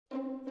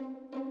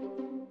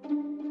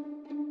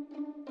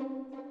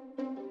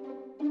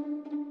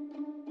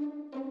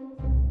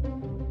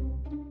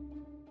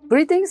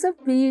Greetings of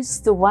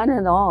peace to one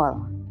and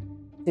all.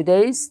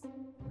 Today's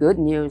good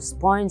news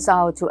points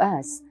out to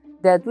us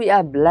that we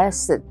are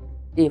blessed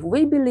if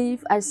we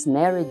believe as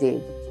Mary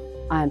did.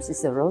 I'm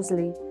Sister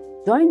Rosalie.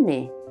 Join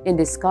me in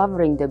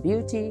discovering the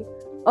beauty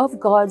of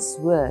God's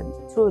Word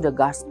through the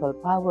gospel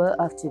power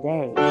of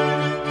today.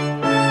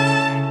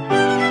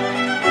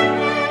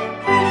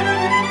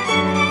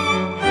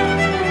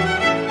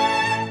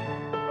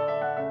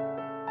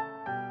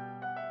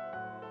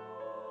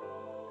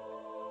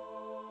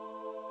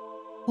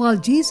 While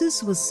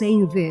Jesus was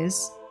saying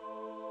this,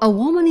 a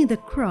woman in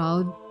the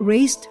crowd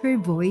raised her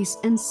voice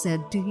and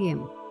said to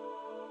him,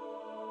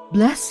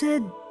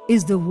 "Blessed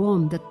is the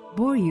womb that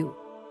bore you,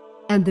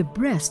 and the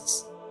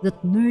breasts that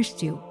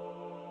nursed you."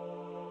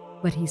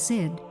 But he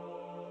said,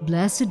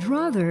 "Blessed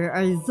rather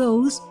are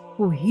those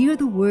who hear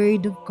the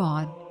word of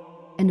God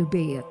and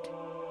obey it."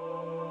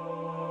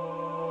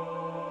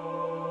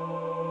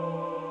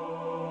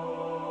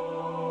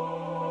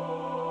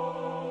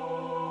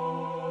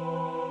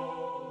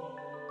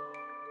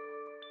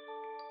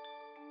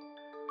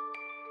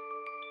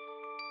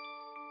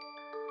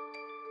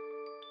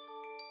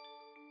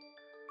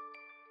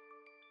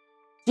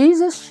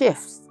 Jesus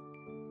shifts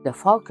the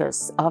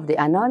focus of the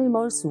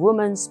anonymous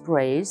woman's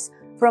praise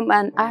from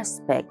an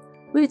aspect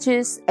which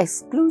is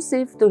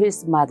exclusive to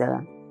his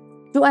mother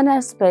to an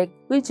aspect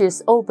which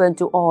is open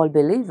to all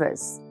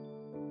believers.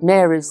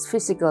 Mary's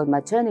physical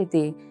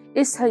maternity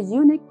is her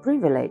unique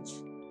privilege.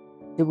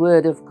 The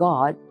Word of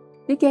God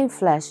became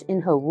flesh in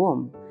her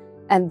womb,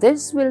 and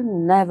this will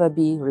never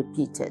be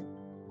repeated.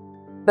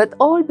 But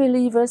all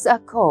believers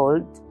are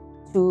called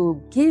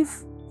to give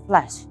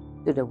flesh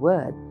to the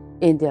Word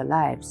in their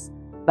lives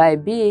by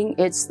being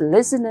its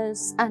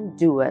listeners and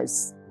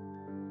doers.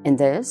 In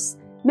this,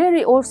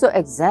 Mary also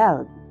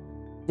excelled.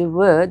 The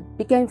Word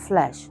became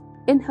flesh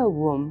in her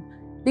womb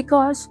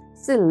because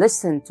she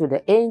listened to the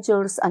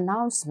angel's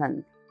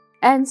announcement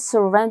and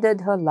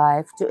surrendered her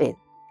life to it.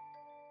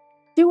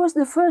 She was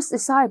the first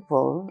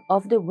disciple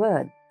of the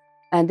Word,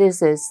 and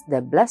this is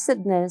the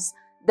blessedness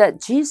that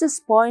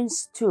Jesus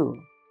points to,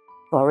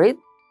 for it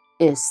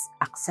is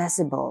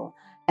accessible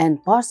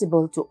and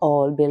possible to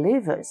all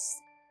believers.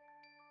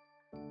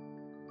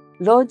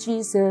 Lord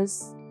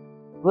Jesus,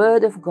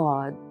 Word of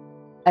God,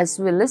 as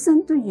we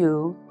listen to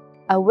you,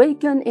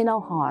 awaken in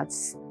our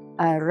hearts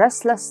a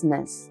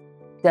restlessness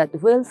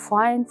that will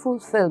find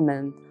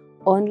fulfillment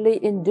only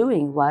in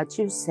doing what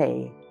you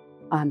say.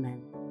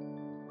 Amen.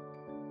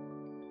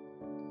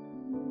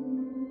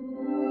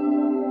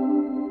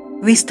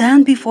 We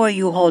stand before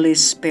you, Holy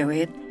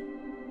Spirit,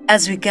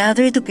 as we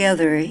gather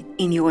together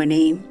in your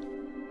name.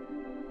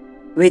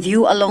 With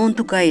you alone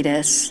to guide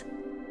us,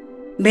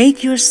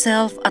 make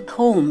yourself at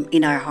home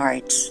in our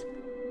hearts.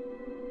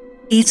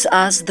 Teach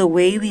us the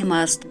way we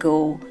must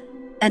go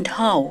and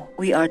how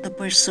we are to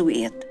pursue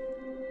it.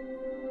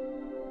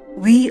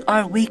 We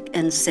are weak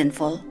and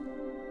sinful.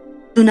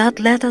 Do not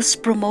let us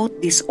promote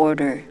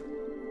disorder.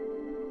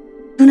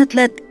 Do not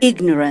let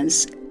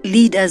ignorance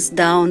lead us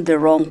down the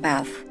wrong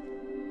path,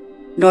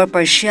 nor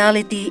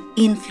partiality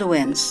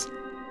influence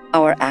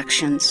our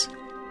actions.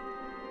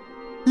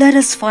 Let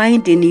us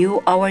find in you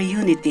our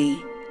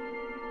unity,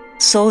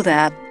 so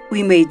that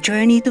we may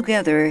journey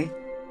together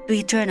to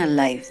eternal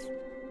life,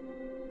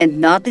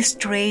 and not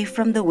stray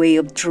from the way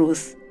of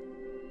truth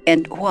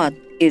and what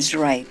is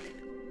right.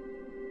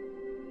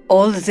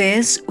 All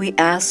this we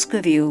ask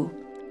of you,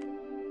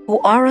 who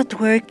are at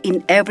work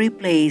in every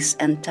place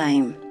and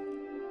time,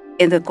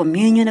 in the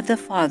communion of the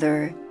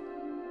Father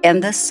and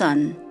the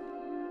Son,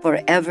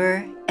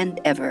 forever and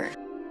ever.